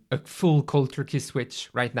a full cold turkey switch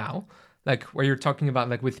right now. Like where you're talking about,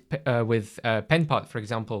 like with PenPot, for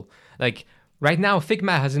example. Like right now,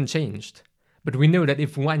 Figma hasn't changed, but we know that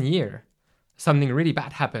if 1 year something really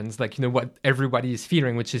bad happens, like what everybody is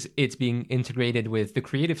fearing, which is it's being integrated with the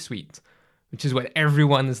Creative Suite, which is what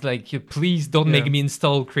everyone is like, please don't make me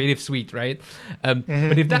install Creative Suite, right?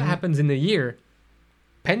 But if that happens in a year,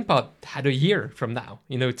 PenPot had a year from now,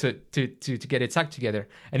 to get its act together.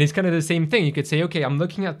 And it's kind of the same thing. You could say, okay, I'm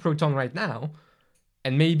looking at Proton right now,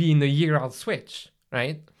 and maybe in a year I'll switch,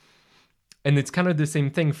 right? And it's kind of the same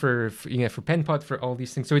thing for PenPot, for all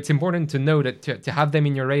these things. So it's important to know that to have them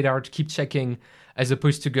in your radar, to keep checking, as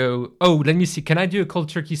opposed to go, oh, let me see, can I do a cold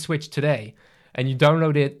turkey switch today? And you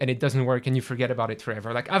download it and it doesn't work and you forget about it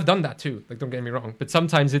forever. Like I've done that too, like don't get me wrong. But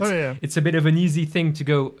sometimes it's a bit of an easy thing to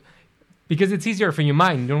go, because it's easier for your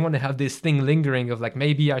mind. You don't want to have this thing lingering of like,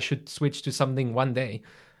 maybe I should switch to something one day.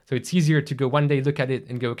 So it's easier to go one day, look at it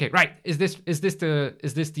and go, okay, right, is this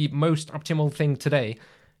the most optimal thing today?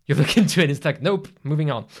 You look into it, it's like, nope, moving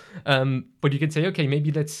on. But you can say, okay,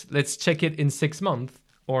 maybe let's check it in 6 months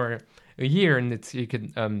or a year, and you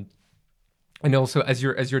can and also as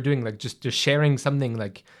you're doing, like just sharing something,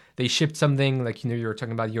 like they shipped something, like you're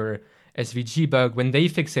talking about your SVG bug. When they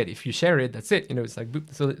fix it, if you share it, that's it. It's like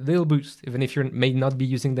it's a little boost, even if you may not be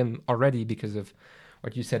using them already because of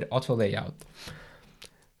what you said, auto layout.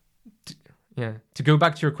 To go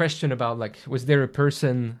back to your question about like, was there a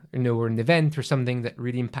person, or an event or something that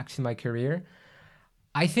really impacted my career?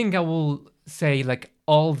 I think I will say like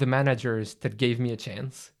all the managers that gave me a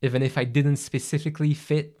chance, even if I didn't specifically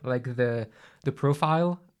fit like the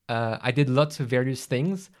profile. I did lots of various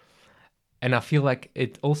things. And I feel like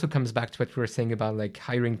it also comes back to what we were saying about like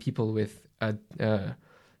hiring people with a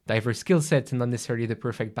diverse skill sets and not necessarily the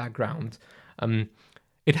perfect background.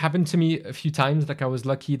 It happened to me a few times. Like I was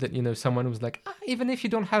lucky that, someone was like, even if you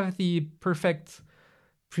don't have the perfect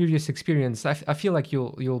previous experience, I feel like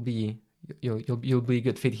you'll be a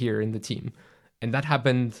good fit here in the team. And that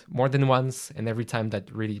happened more than once. And every time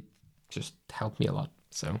that really just helped me a lot.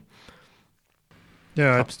 So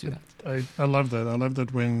yeah, props to that. I love that. I love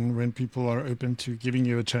that when people are open to giving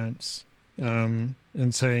you a chance, and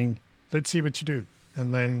saying, let's see what you do.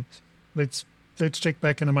 And then let's check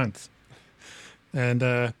back in a month. And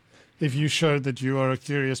if you show that you are a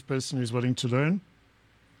curious person who's willing to learn,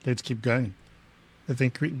 let's keep going. I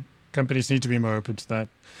think companies need to be more open to that.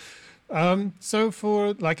 So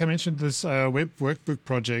for, like I mentioned, this web workbook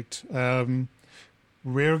project,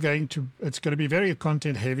 it's going to be very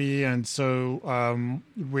content heavy. And so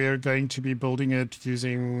we're going to be building it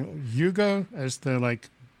using Hugo as the like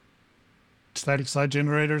static site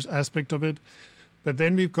generators aspect of it. But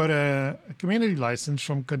then we've got a community license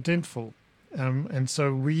from Contentful. And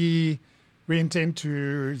so we intend to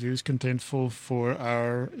use Contentful for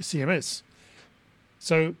our CMS.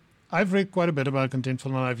 So I've read quite a bit about Contentful,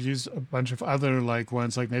 and I've used a bunch of other like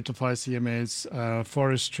ones like Netlify CMS,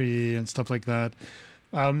 Forestry, and stuff like that.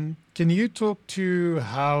 Can you talk to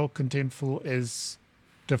how Contentful is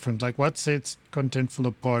different? Like what sets Contentful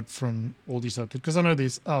apart from all these others? Because I know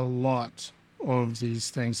there's a lot of these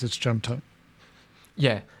things that's jumped up.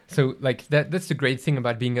 Yeah. So like that's the great thing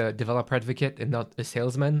about being a developer advocate and not a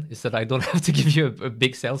salesman, is that I don't have to give you a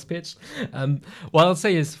big sales pitch. What I'll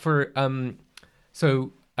say is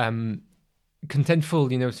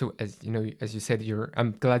Contentful, so as as you said,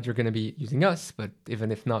 I'm glad you're going to be using us, but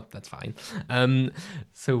even if not, that's fine.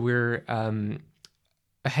 So we're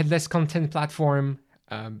a headless content platform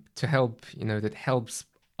to help, that helps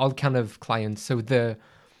all kind of clients. So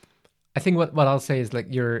I think what I'll say is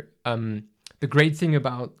like the great thing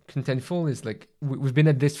about Contentful is like we've been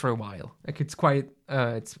at this for a while. Like it's quite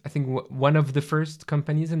it's I think one of the first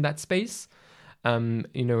companies in that space.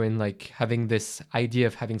 In like having this idea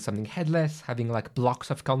of having something headless, having like blocks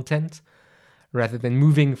of content, rather than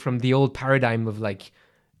moving from the old paradigm of like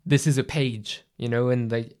this is a page,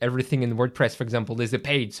 and like everything in WordPress, for example, is a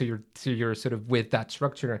page. So you're sort of with that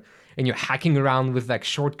structure, and you're hacking around with like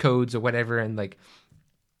short codes or whatever, and like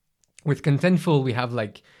with Contentful, we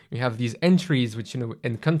have these entries, which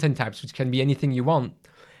and content types, which can be anything you want,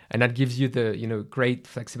 and that gives you the great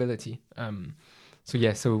flexibility.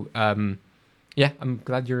 Yeah, I'm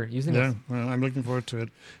glad you're using it. Yeah, well, I'm looking forward to it.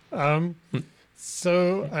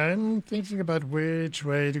 So I'm thinking about which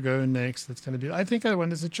way to go next. That's going to be. I think I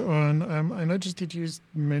want to switch on. I noticed that you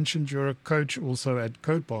mentioned you're a coach also at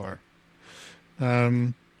CodeBar.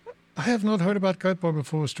 I have not heard about CodeBar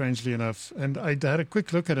before, strangely enough, and I had a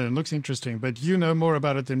quick look at it. It looks interesting, but you know more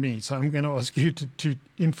about it than me, so I'm going to ask you to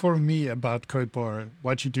inform me about CodeBar,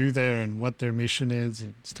 what you do there, and what their mission is,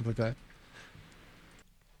 and stuff like that.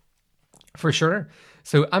 For sure.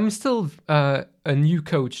 So I'm still a new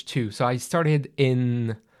coach too. So I started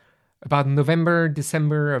in about November,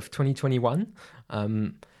 December of 2021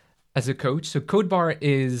 as a coach. So CodeBar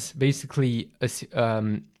is basically a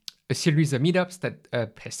series of meetups that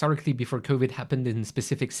historically before COVID happened in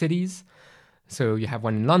specific cities. So you have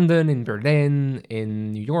one in London, in Berlin,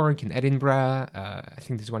 in New York, in Edinburgh. I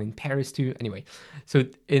think there's one in Paris too. Anyway, so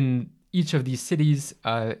in each of these cities,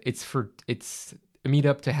 it's a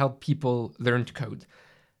meetup to help people learn to code.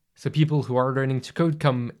 So people who are learning to code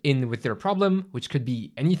come in with their problem, which could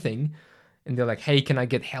be anything, and they're like, hey, can I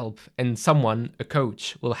get help? And someone, a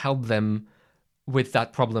coach, will help them with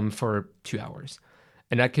that problem for 2 hours.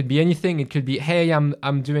 And that could be anything. It could be, hey,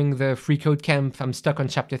 I'm doing the free code camp. I'm stuck on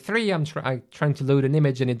chapter 3. I'm trying to load an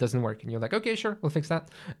image and it doesn't work. And you're like, okay, sure, we'll fix that.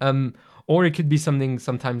 Or it could be something,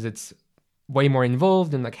 sometimes it's way more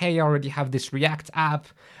involved and like, hey, I already have this React app,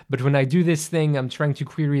 but when I do this thing, I'm trying to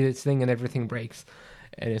query this thing and everything breaks.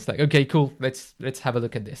 And it's like, okay, cool, let's have a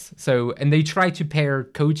look at this. So, and they try to pair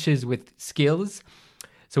coaches with skills.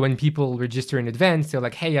 So when people register in advance, they're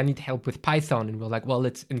like, hey, I need help with Python. And we're like, well,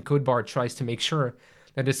 and CodeBar tries to make sure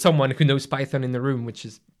that there's someone who knows Python in the room, which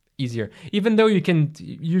is easier. Even though you can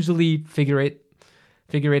usually figure it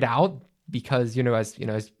out because, as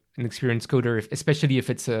an experienced coder, especially if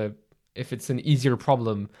it's an easier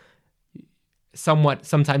problem,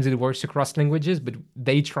 sometimes it works across languages, but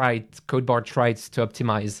CodeBar tries to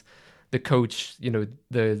optimize the coach,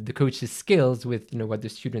 the coach's skills with, what the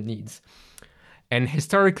student needs. And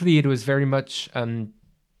historically, it was very much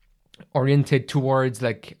oriented towards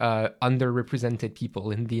like underrepresented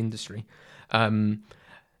people in the industry. So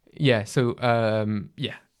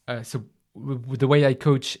the way I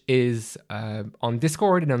coach is on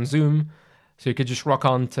Discord and on Zoom. So you could just rock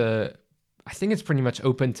on to, I think it's pretty much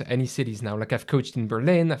open to any cities now. Like I've coached in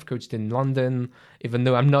Berlin, I've coached in London, even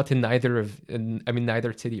though I'm not in neither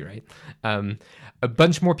city, right? A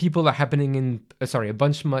bunch more people are happening a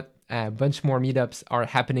bunch more meetups are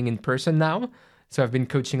happening in person now. So I've been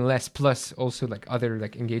coaching less, plus also like other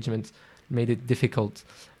like engagements made it difficult.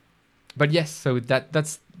 But yes, so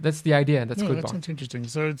that's the idea. That's CodeBar. That's interesting.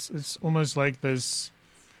 So it's almost like this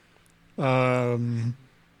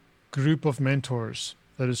group of mentors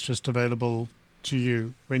that is just available to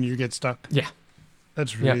you when you get stuck. Yeah,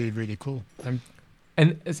 that's really cool.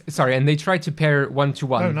 And they try to pair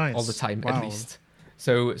 1-to-1 all the time at least.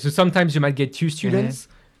 So sometimes you might get 2 students.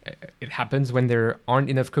 Mm-hmm. It happens when there aren't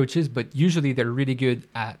enough coaches, but usually they're really good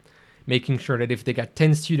at making sure that if they got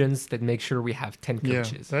 10 students, that make sure we have 10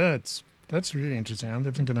 coaches. Yeah, that's really interesting. I'm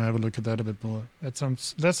definitely going to have a look at that a bit more. That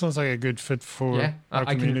sounds like a good fit for our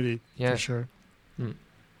community, for sure. Mm.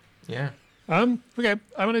 Yeah. Okay,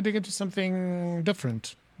 I want to dig into something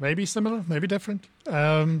different. Maybe similar, maybe different.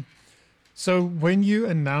 So when you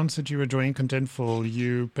announced that you were joining Contentful,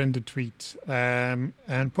 you pinned a tweet. And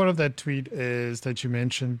part of that tweet is that you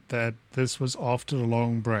mentioned that this was after a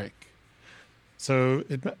long break. So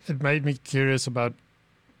it made me curious about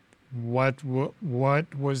what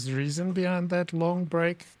was the reason behind that long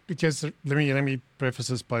break. Because let me preface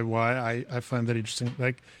this by why I find that interesting.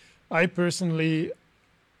 Like, I personally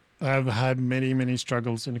have had many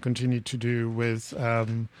struggles and continue to do with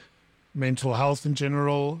mental health in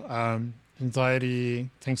general, anxiety,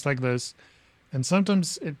 things like this. And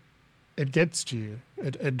sometimes it gets to you.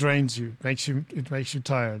 It drains you. It makes you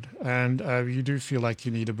tired, and you do feel like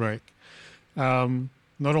you need a break.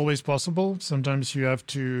 Not always possible. Sometimes you have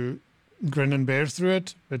to grin and bear through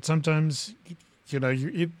it, but sometimes you're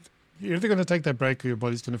either going to take that break or your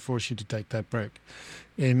body's going to force you to take that break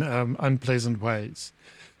in unpleasant ways.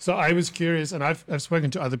 So I was curious, and I've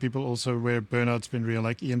spoken to other people also where burnout's been real.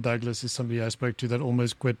 Like Ian Douglas is somebody I spoke to that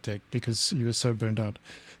almost quit tech because he was so burned out.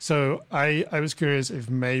 So I was curious if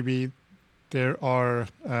maybe there are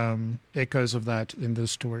echoes of that in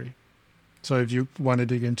this story. So if you want to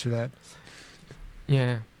dig into that.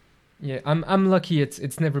 Yeah. I'm lucky.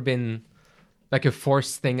 It's never been like a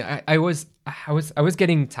forced thing. I was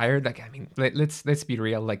getting tired. Like, I mean, let's be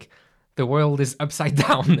real. Like, the world is upside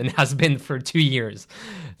down and has been for 2 years,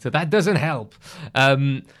 so that doesn't help.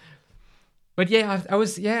 But yeah,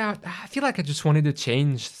 I feel like I just wanted to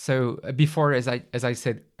change. So before, as I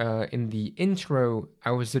said in the intro,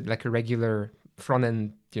 I was like a regular front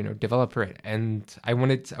end developer, and I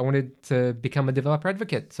wanted to become a developer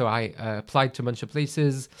advocate. So I applied to a bunch of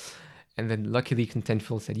places, and then luckily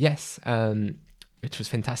Contentful said yes, which was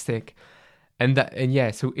fantastic. And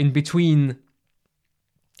so in between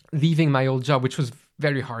leaving my old job, which was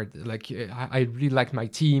very hard, like I really liked my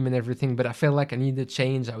team and everything, but I felt like I needed to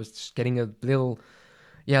change. I was just getting a little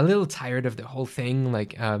tired of the whole thing.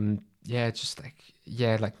 Like, like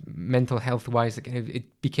mental health wise, like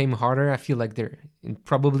it became harder. I feel like there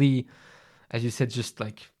probably, as you said, just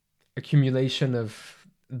like accumulation of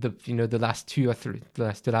the last 2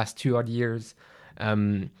 odd years.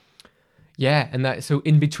 And that, so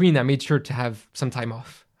in between, I made sure to have some time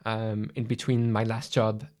off in between my last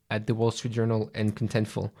job at the Wall Street Journal and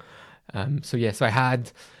Contentful. So I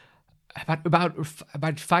had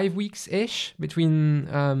about 5 weeks ish between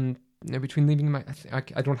leaving my.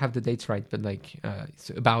 I don't have the dates right, but like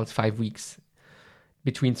so about 5 weeks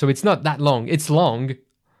between. So it's not that long. It's long,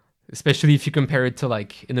 especially if you compare it to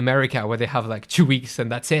like in America where they have like 2 weeks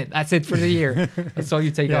and that's it. That's it for the year. That's all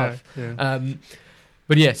you take off. Yeah.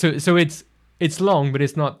 But yeah, so it's long, but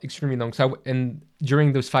it's not extremely long. So and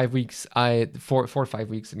during those 5 weeks, 4 or 5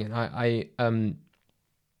 weeks again, I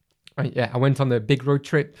went on a big road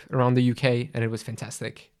trip around the UK, and it was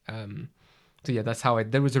fantastic. So yeah, that's how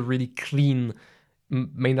there was a really clean,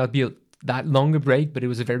 may not be that long a break, but it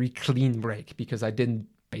was a very clean break because I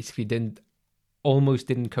almost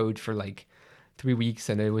didn't code for like 3 weeks,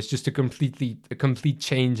 and it was just a complete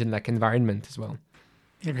change in like environment as well.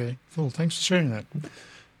 Okay, cool. Thanks for sharing that.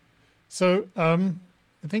 So I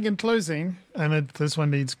think in closing, and this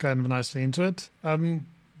one leads kind of nicely into it,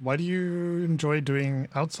 what do you enjoy doing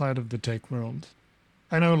outside of the tech world?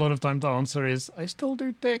 I know a lot of times the answer is, I still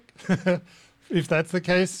do tech. If that's the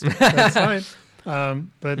case, that's fine.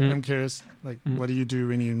 But I'm curious, like, what do you do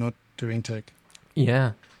when you're not doing tech?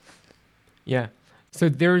 Yeah. So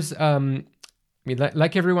there's,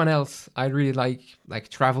 like everyone else, I really like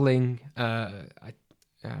traveling.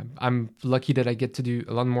 I'm lucky that I get to do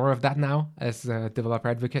a lot more of that now as a developer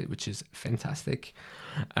advocate, which is fantastic.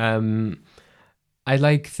 I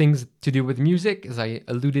like things to do with music, as I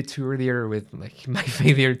alluded to earlier with like my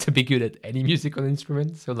failure to be good at any musical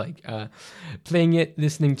instrument. So like playing it,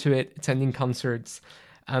 listening to it, attending concerts.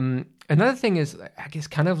 Another thing is, I guess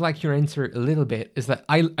kind of like your answer a little bit, is that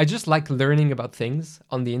I just like learning about things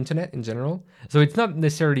on the internet in general. So it's not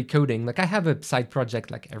necessarily coding. Like I have a side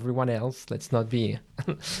project like everyone else. Let's not a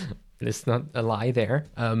lie there.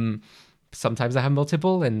 Sometimes I have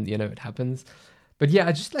multiple, and it happens. But yeah,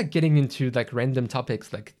 I just like getting into like random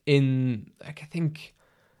topics. Like I think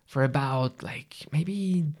for about like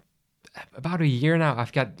maybe about a year now,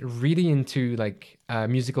 I've got really into like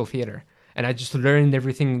musical theater. And I just learned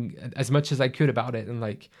everything as much as I could about it, and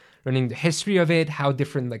like learning the history of it, how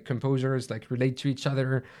different like composers like relate to each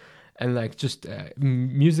other, and like just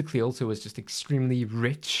musically also was just extremely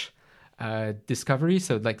rich discovery.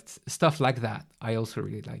 So like stuff like that I also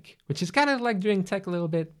really like, which is kind of like doing tech a little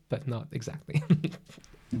bit, but not exactly.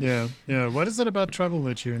 Yeah. What is it about travel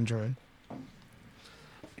that you enjoy?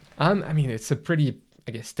 I mean, it's a pretty,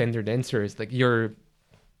 I guess, standard answer. Is like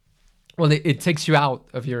it takes you out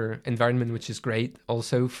of your environment, which is great.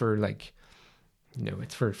 Also for like,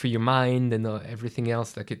 it's for your mind and everything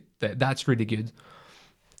else. Like that's really good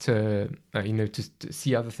to to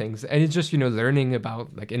see other things, and it's just learning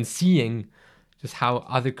about like and seeing just how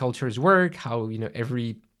other cultures work, how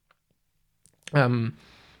every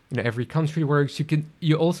every country works.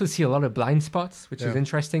 You also see a lot of blind spots, which is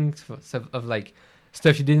interesting of like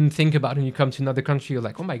stuff you didn't think about, and you come to another country, you're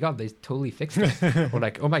like, oh my god, they totally fixed it. Or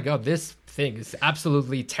like, oh my god, this thing is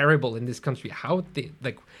absolutely terrible in this country. How they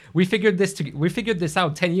like we figured this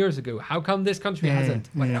out 10 years ago. How come this country hasn't?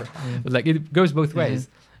 Whatever. But like it goes both ways.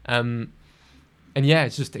 And yeah,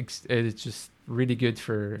 it's just really good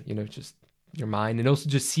for, you know, just your mind, and also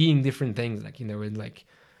just seeing different things, like, you know, and like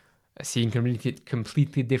seeing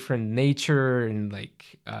completely different nature and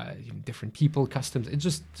like different people, customs. It's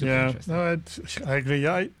just super interesting. No, I agree.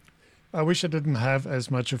 I wish it didn't have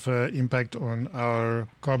as much of an impact on our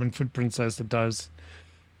carbon footprints as it does.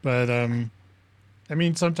 But I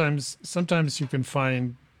mean, sometimes you can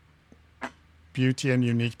find beauty and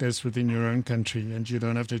uniqueness within your own country, and you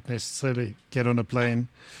don't have to necessarily get on a plane.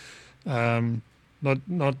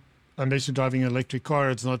 Not unless you're driving an electric car.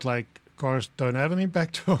 It's not like cars don't have an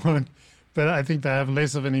impact on, but I think they have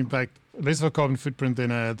less of an impact, less of a carbon footprint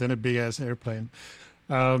than a big ass airplane.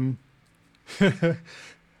 Oh,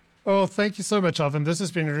 thank you so much, Alvin. This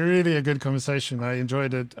has been really a good conversation. I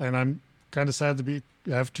enjoyed it, and I'm kind of sad to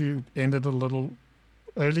have to end it a little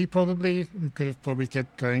early. Probably we could have probably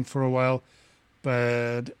kept going for a while,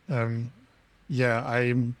 but yeah,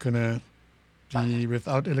 I'm gonna be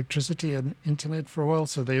without electricity and internet for a while.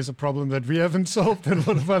 So there's a problem that we haven't solved that a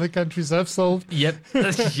lot of other countries have solved. Yep.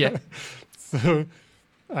 Yep. So,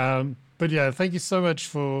 but yeah, thank you so much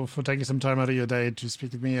for taking some time out of your day to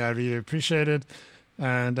speak with me. I really appreciate it.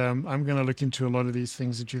 And I'm going to look into a lot of these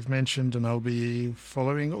things that you've mentioned, and I'll be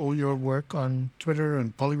following all your work on Twitter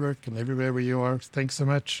and Polywork and everywhere where you are. Thanks so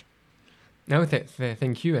much. No,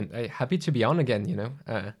 thank you. And happy to be on again, you know,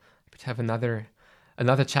 to have another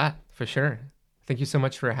chat for sure. Thank you so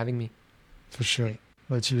much for having me. For sure.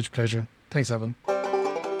 Well, it's a huge pleasure. Thanks, Alvin.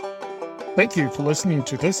 Thank you for listening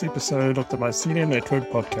to this episode of the Mycelium Network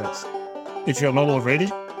podcast. If you're not already,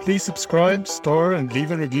 please subscribe, star, and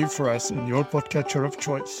leave a review for us in your podcatcher of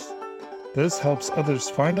choice. This helps others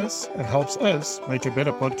find us and helps us make a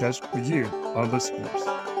better podcast for you, our listeners.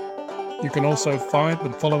 You can also find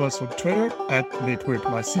and follow us on Twitter at Network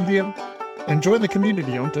Mycelium and join the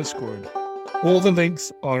community on Discord. All the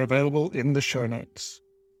links are available in the show notes.